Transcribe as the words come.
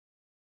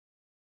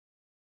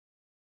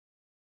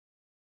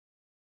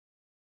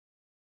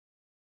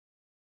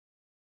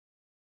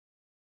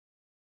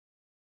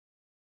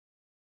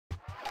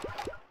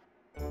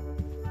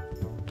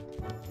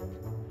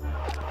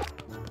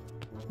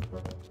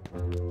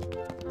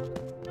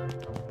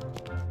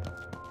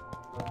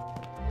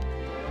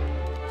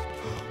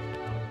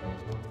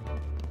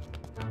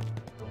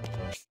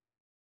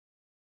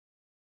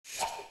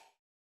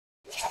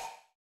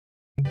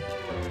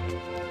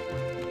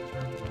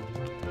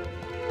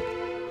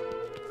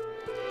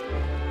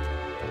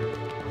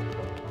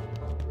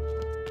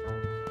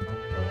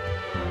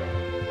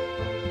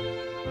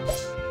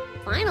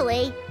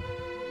Finally!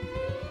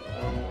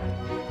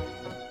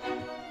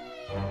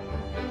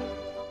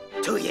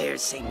 2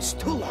 years seems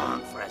too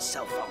long for a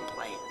cell phone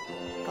plan.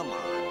 Come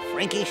on,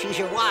 Frankie, she's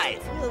your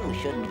wife. You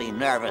shouldn't be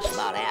nervous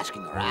about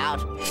asking her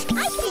out.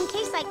 Ice cream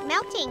tastes like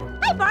melting.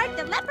 My Bart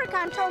the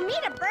leprechaun told me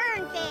to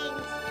burn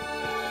things.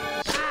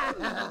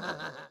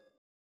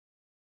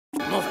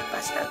 Move it,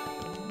 Buster.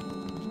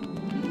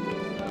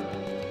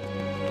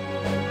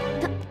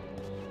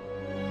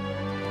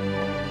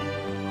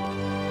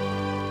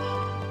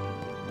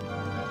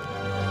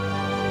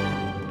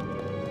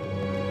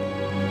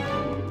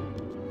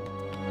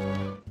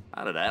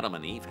 How did Adam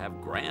and Eve have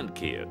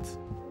grandkids?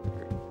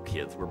 Their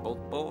kids were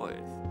both boys.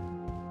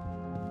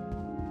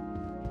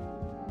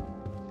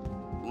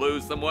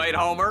 Lose some weight,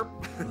 Homer?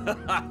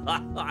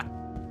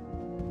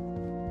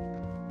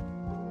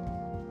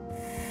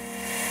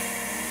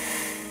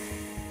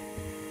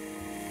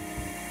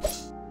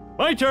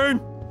 My turn!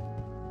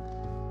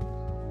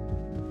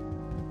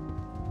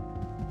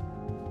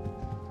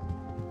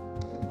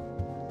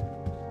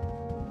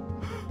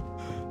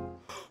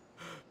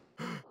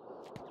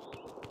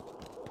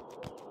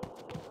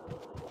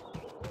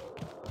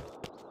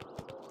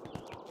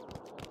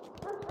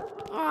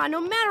 No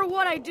matter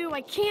what I do,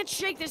 I can't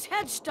shake this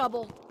head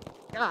stubble.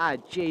 Ah,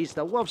 jeez,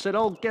 the wolf's at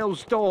old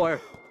Gil's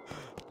door.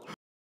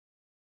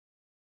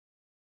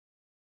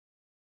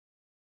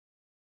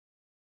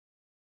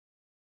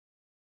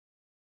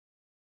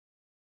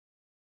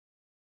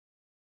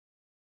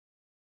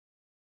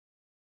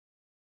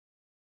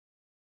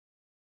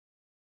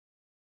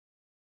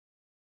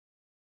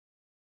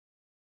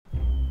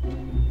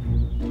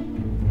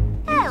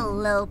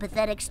 Hello,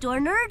 pathetic store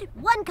nerd.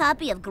 1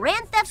 copy of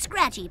Grand Theft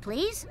Scratchy,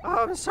 please.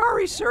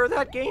 Sorry, sir,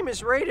 that game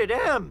is rated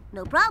M.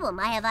 No problem,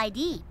 I have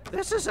ID.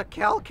 This is a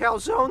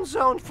Calzone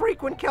Zone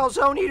frequent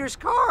calzone eater's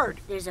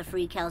card. There's a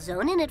free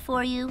calzone in it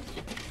for you.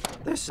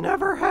 This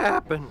never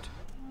happened.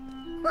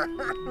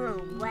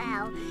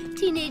 Wow,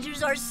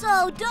 teenagers are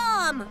so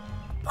dumb.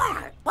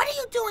 Bart, what are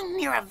you doing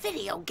near a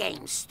video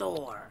game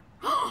store?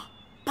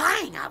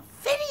 Buying a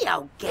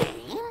video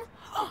game?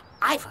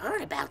 I've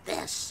heard about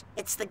this.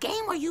 It's the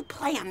game where you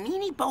play a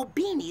meanie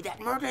bobini that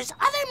murders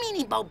other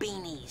meanie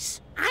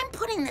bobinis. I'm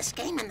putting this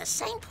game in the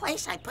same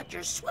place I put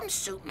your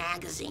swimsuit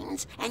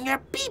magazines and your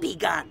BB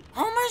gun,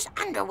 Homer's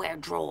underwear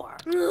drawer.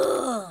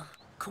 Ugh,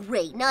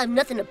 great, now I have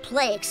nothing to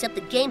play except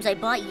the games I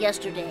bought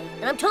yesterday,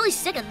 and I'm totally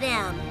sick of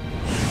them.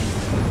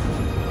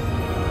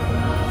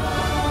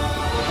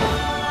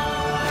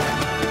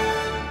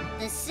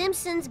 The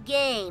Simpsons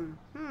game.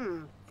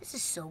 This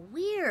is so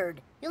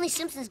weird. The only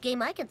Simpsons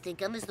game I can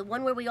think of is the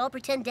one where we all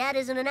pretend Dad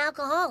isn't an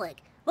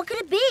alcoholic. What could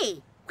it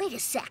be? Wait a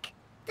sec.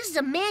 This is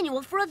a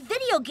manual for a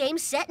video game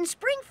set in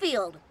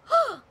Springfield.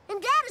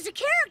 And Dad is a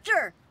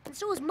character. And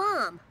so is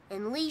Mom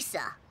and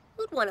Lisa.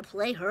 Who'd want to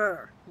play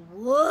her?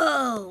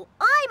 Whoa,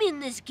 I'm in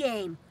this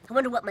game. I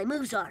wonder what my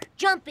moves are.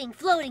 Jumping,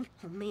 floating.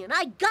 Oh man,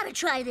 I gotta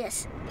try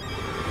this.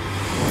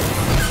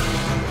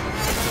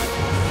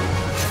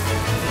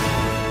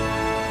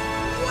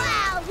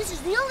 This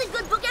is the only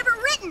good book ever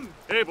written!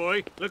 Hey,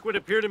 boy, look what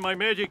appeared in my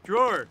magic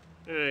drawer.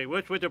 Hey,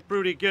 what's with the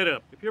fruity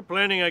getup? If you're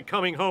planning on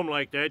coming home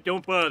like that,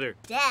 don't bother.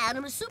 Dad,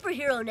 I'm a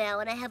superhero now,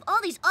 and I have all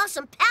these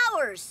awesome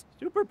powers!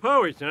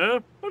 Superpowers,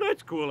 huh? Well,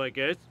 that's cool, I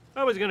guess.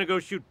 I was gonna go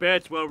shoot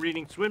bats while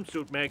reading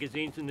swimsuit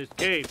magazines in this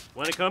cave.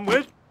 Wanna come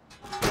with?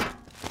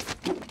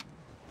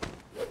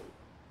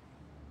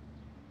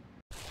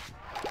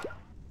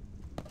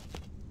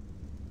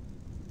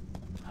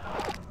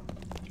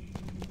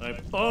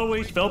 I've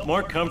always felt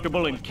more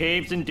comfortable in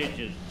caves and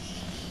ditches.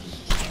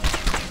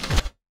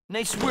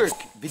 Nice work,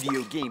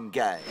 video game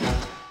guy.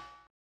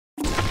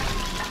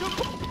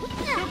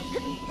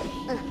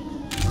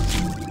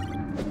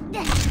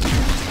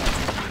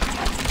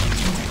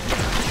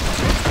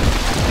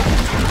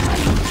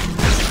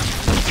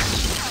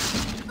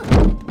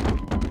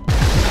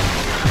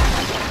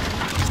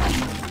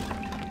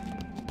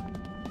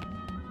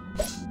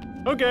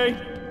 Okay.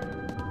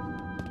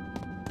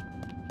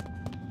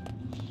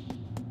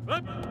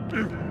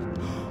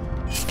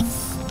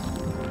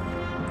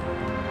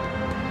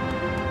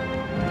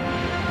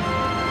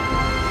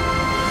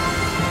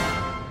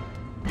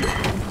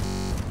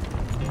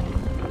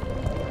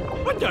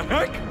 What the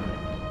heck?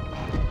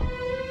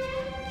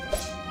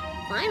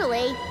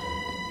 Finally.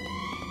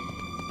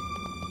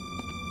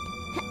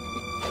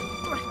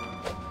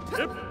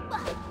 Yep.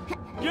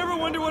 You ever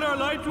wonder what our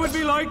lives would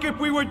be like if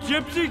we were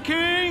Gypsy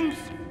Kings?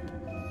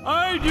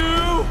 I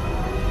do!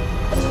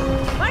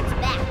 Bart's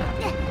back.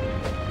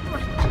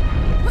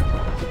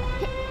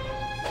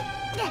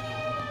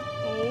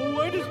 Oh,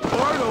 why does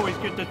Bart always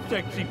get the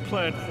sexy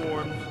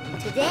platforms?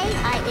 Today,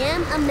 I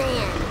am a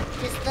man.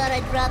 Just thought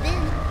I'd drop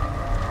in.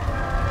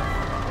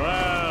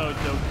 Wow,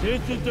 so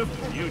this is the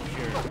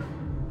future.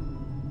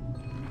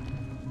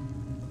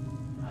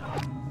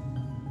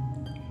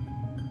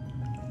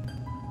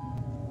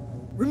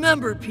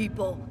 Remember,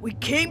 people, we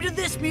came to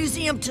this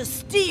museum to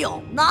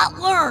steal, not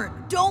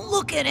learn. Don't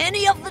look at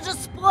any of the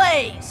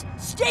displays.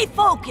 Stay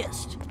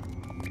focused.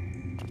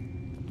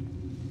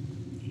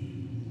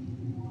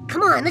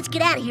 Come on, let's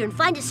get out of here and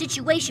find a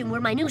situation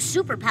where my new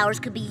superpowers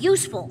could be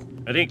useful.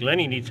 I think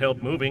Lenny needs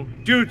help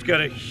moving. Dude's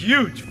got a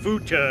huge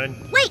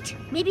futon. Wait!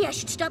 Maybe I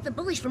should stop the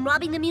bullies from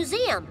robbing the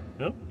museum.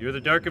 Well, you're the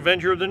Dark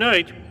Avenger of the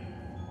Night.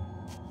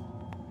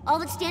 All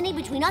that's standing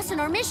between us and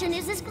our mission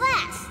is this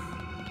glass.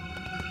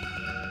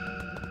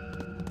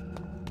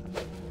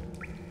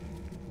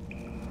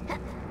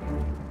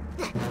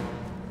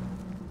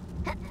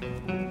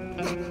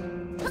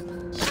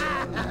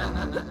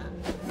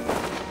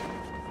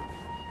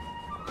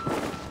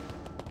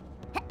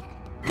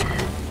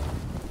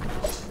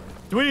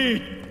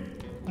 Sweet!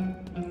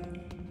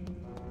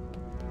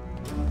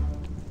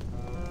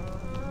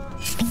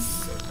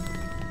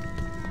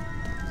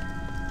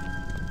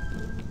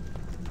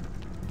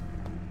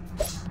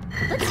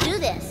 Let's do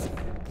this.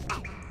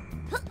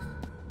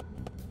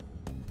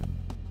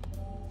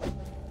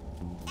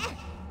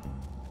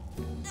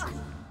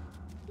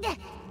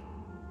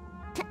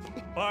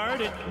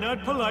 Bart, it's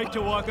not polite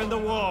to walk on the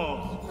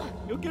walls.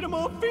 You'll get them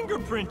all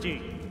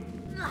fingerprinty.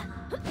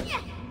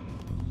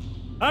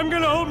 I'm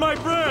gonna hold my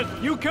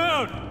breath. You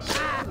count.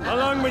 How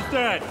long was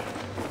that?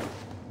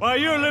 While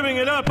you're living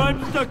it up,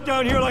 I'm stuck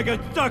down here like a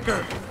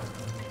sucker.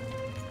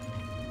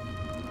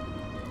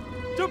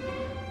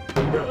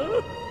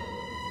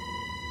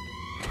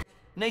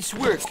 Nice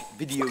work,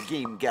 video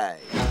game guy.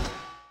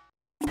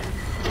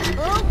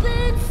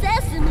 Open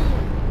sesame.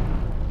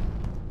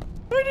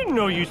 I didn't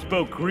know you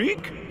spoke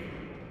Greek.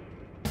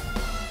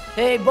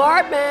 Hey,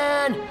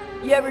 Bartman!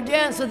 You ever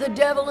dance with the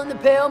devil in the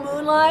pale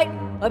moonlight?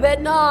 I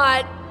bet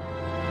not.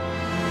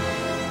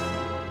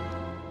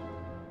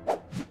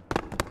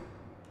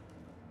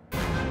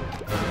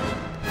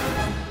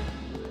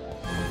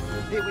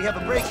 Hey, we have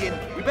a break-in.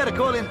 We better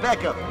call in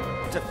backup.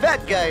 It's a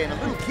fat guy and a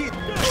little kid.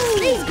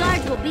 These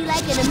guards will be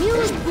like an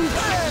amused booth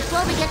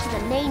before we get to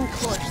the main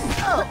course.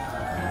 Oh.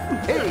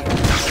 Hey.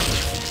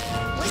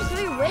 Way to throw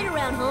your weight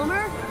around,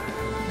 Homer.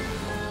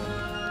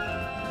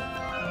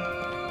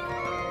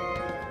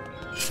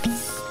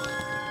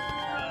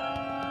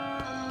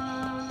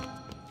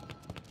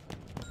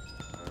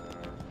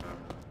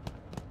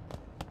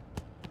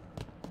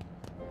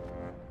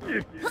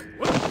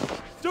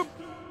 Jump,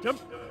 jump,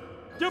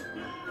 jump,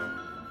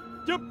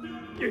 jump,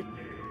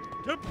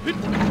 jump.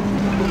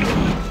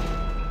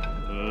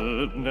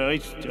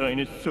 Nice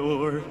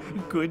dinosaur.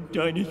 Good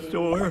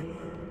dinosaur.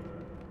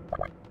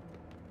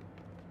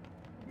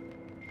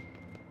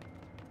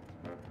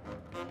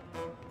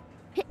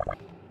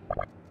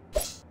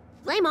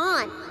 Flame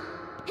on.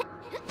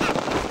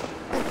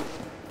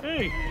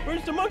 Hey,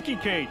 where's the monkey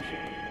cage?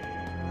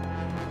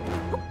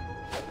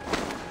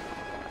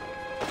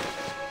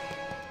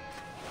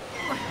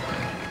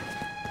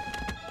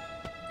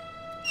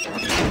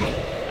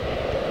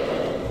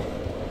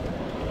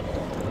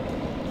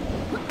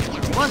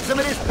 Want some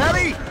of this,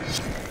 Pally?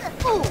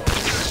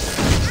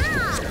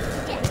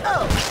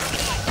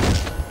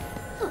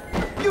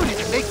 You need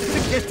to make the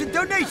suggested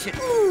donation.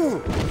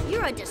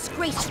 You're a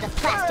disgrace to the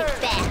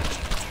plastic bag.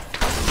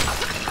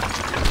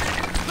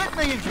 Let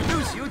me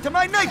introduce you to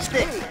my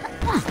nightstick.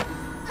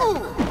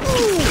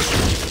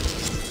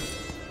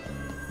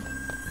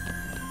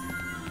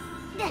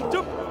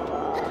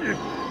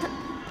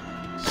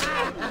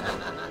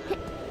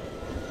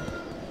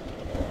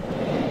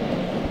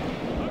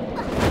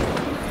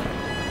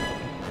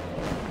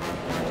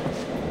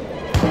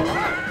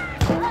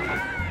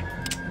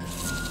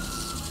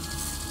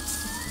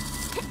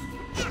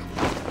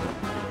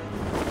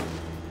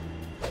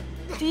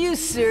 Do you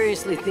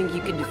seriously think you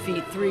can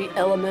defeat 3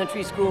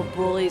 elementary school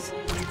bullies?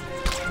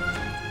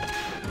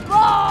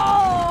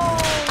 Oh!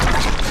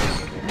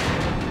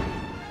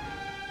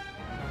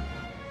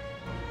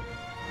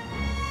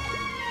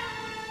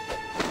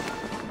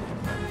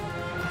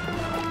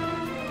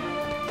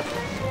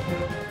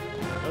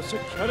 The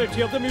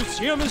security of the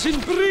museum is in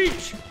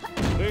breach!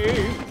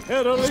 A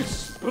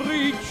perilous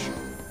breach!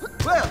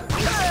 Well,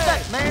 it's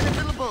that man and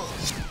little bull.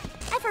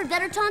 I've heard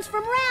better taunts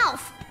from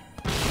Ralph.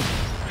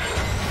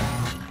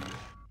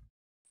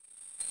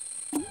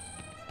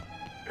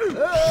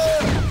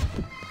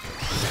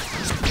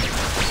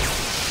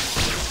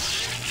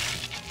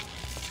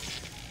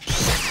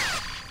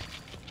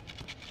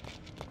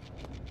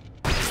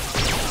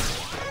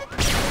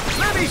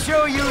 Let me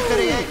show you to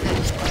the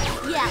exit.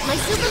 Yeah, my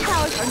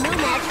superpowers are no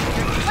match for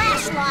your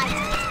flashlight.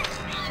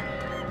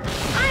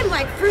 I'm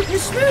like fruit in a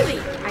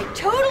smoothie. I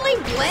totally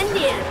blend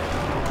in.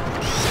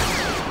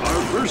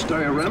 Our first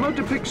diorama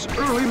depicts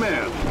early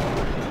man.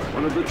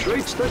 One of the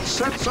traits that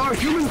sets our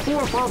human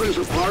forefathers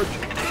apart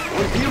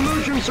was the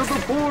emergence of the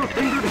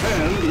 4-fingered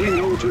hand we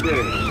know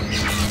today.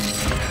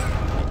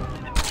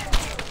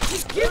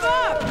 Just give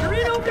up! You're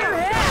in over your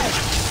head!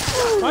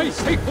 I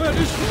say where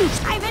is loose!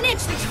 I have an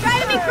itch that's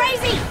driving me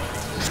crazy!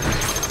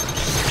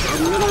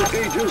 The Middle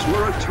Ages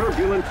were a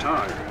turbulent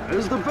time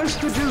as the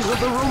vestiges of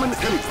the Roman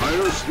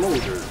Empire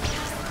smoldered.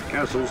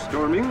 Castle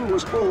storming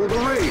was all the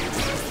rage.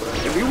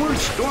 If you weren't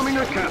storming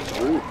a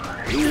castle,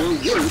 you were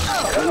worse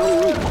than a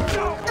room.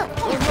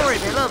 Don't worry,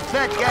 they love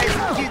fat guys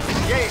and kids in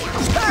jail.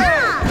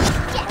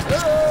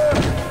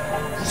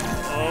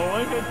 Oh,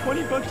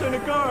 20 bucks on a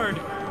guard.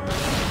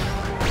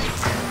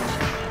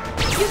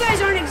 You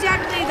guys aren't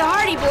exactly the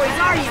Hardy Boys,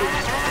 are you?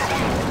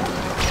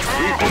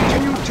 We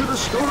continue to the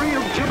story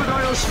of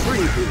Jebediah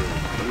Springfield,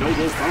 the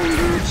noble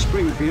founder of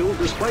Springfield,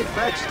 despite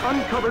facts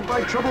uncovered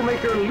by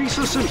troublemaker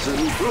Lisa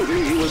Simpson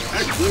proving he was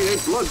actually a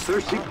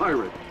bloodthirsty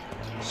pirate.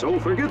 So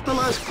forget the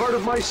last part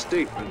of my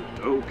statement,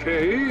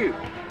 okay?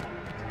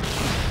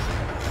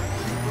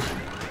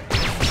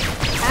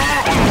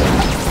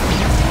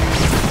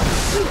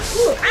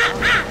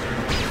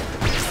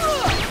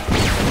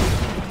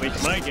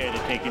 Wish my dad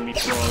had taken me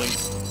crawling.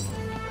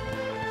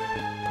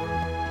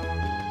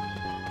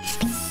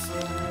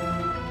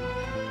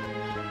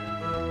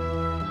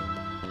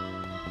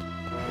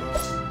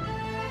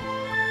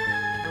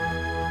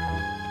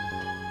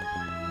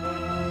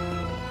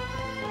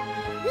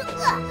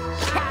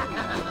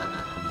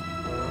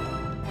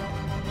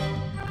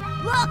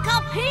 Look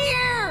up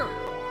here!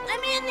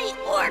 I'm in the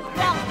Oort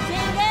Belt,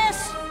 dingus!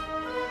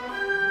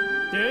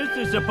 This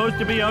is supposed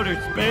to be outer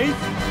space?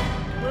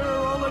 Where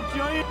are all the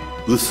giant...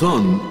 The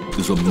sun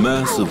is a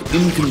mass of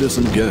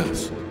incandescent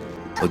gas,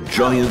 a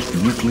giant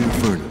nuclear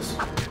furnace.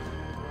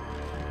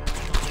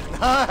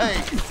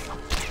 Nice!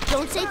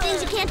 Don't say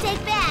things you can't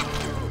take back.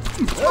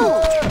 This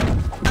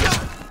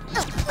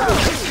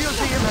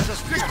museum has a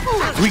strict...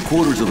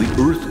 3/4 of the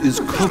Earth is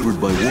covered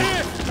by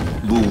water,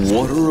 the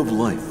water of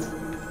life.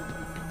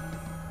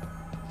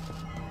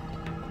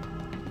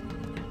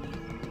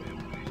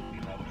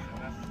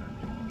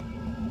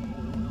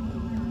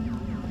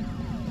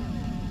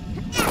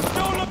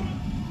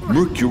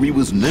 Mercury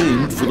was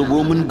named for the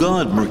Roman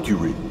god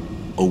Mercury,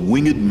 a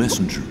winged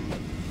messenger.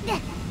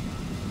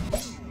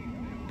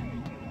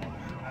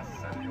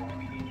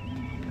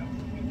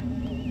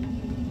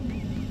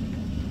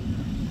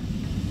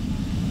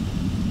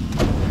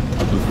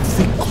 The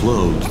thick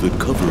clouds that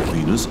cover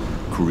Venus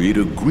create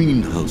a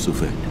greenhouse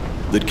effect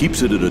that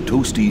keeps it at a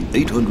toasty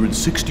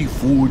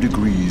 864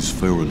 degrees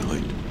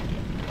Fahrenheit.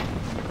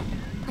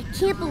 I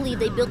can't believe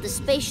they built the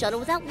space shuttle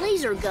without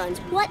laser guns.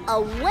 What a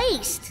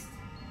waste!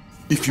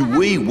 If you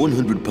weigh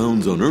 100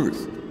 pounds on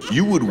Earth,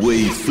 you would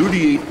weigh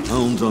 38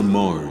 pounds on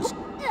Mars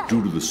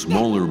due to the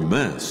smaller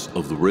mass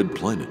of the red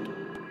planet.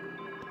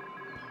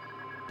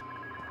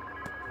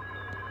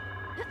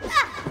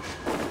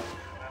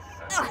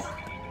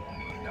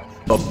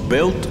 A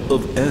belt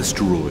of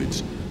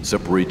asteroids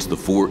separates the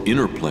 4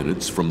 inner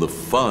planets from the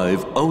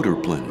 5 outer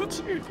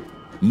planets.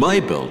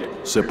 My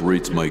belt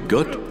separates my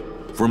gut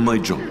from my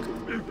junk.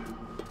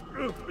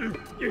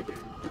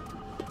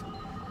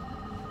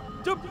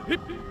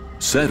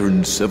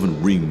 Saturn's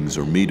 7 rings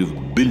are made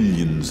of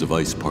billions of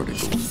ice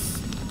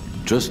particles,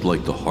 just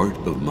like the heart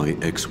of my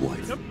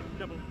ex-wife.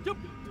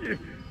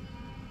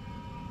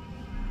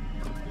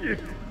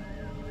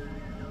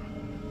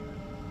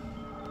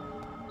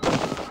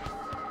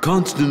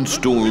 Constant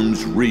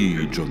storms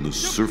rage on the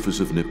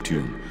surface of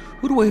Neptune.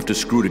 What do I have to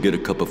screw to get a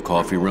cup of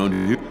coffee around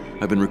here?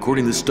 I've been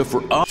recording this stuff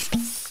for hours.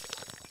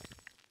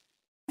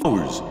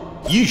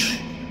 Yeesh!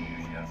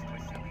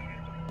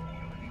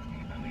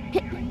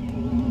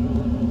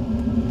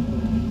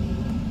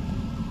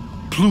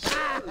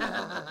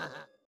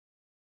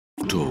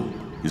 Pluto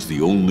is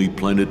the only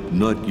planet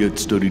not yet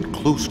studied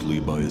closely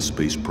by a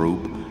space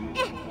probe,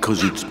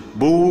 'cause it's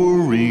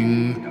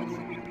boring.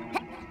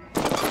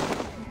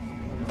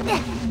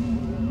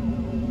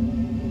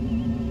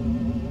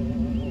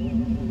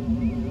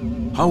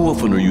 How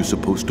often are you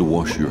supposed to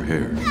wash your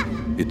hair?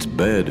 It's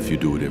bad if you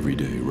do it every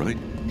day, right?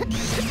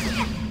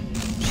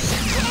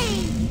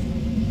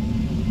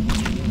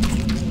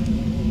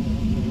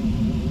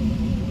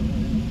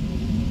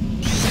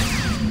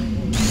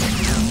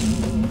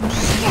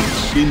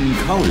 In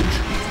college,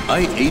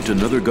 I ate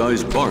another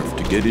guy's barf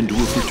to get into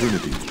a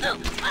fraternity.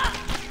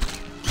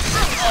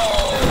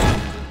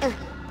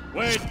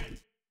 Wait!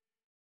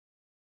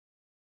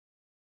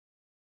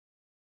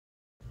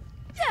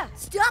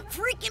 Stop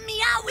freaking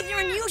me out with your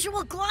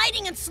unusual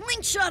gliding and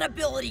slingshot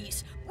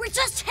abilities! We're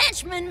just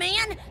henchmen,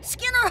 man!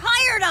 Skinner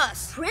hired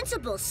us!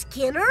 Principal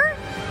Skinner?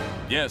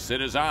 Yes,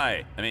 it is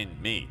I. I mean,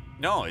 me.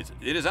 No, it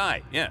is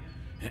I, yeah.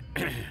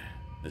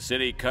 The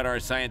city cut our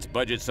science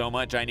budget so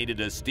much I needed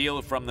to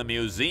steal from the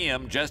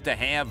museum just to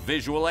have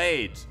visual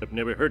aids. I've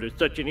never heard of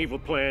such an evil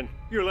plan.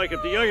 You're like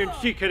if the Iron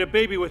Sheik had a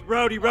baby with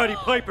Rowdy Roddy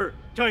Piper,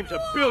 times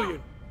 1,000,000,000.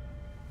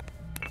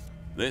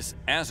 This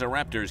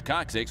Azoraptor's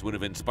coccyx would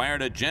have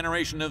inspired a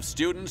generation of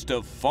students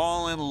to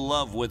fall in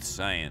love with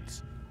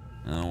science.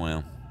 Oh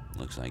well,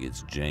 looks like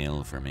it's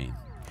jail for me.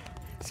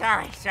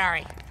 Sorry.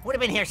 Would have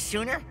been here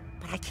sooner,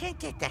 but I can't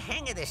get the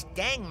hang of this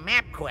dang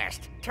map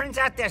quest. Turns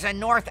out there's a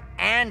north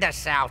and a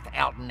south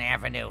Elton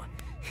Avenue.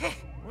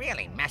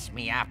 Really messed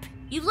me up.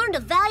 You've learned a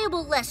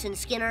valuable lesson,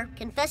 Skinner.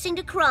 Confessing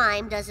to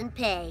crime doesn't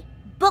pay.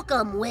 Book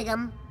 'em,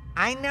 Wiggum.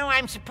 I know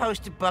I'm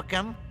supposed to book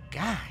them.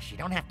 Gosh, you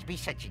don't have to be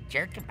such a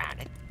jerk about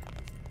it.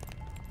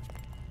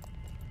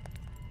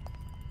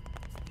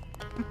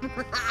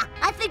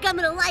 I think I'm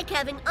gonna like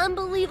having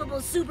unbelievable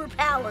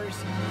superpowers.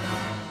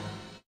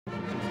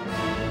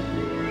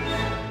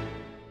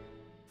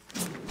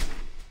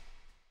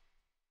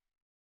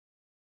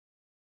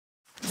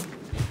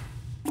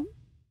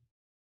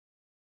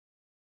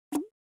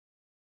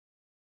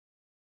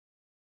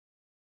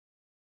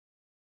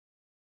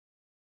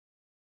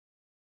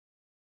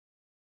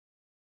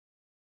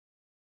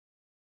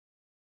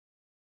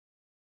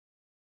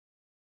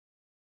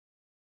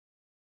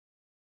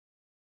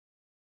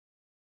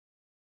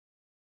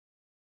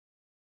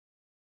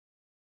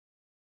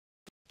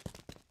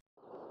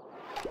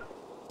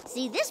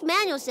 See, this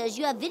manual says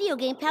you have video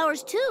game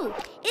powers, too.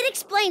 It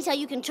explains how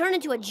you can turn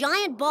into a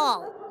giant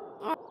ball.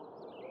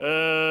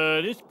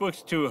 This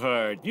book's too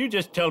hard. You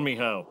just tell me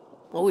how.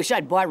 I wish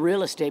I'd bought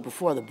real estate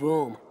before the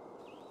boom.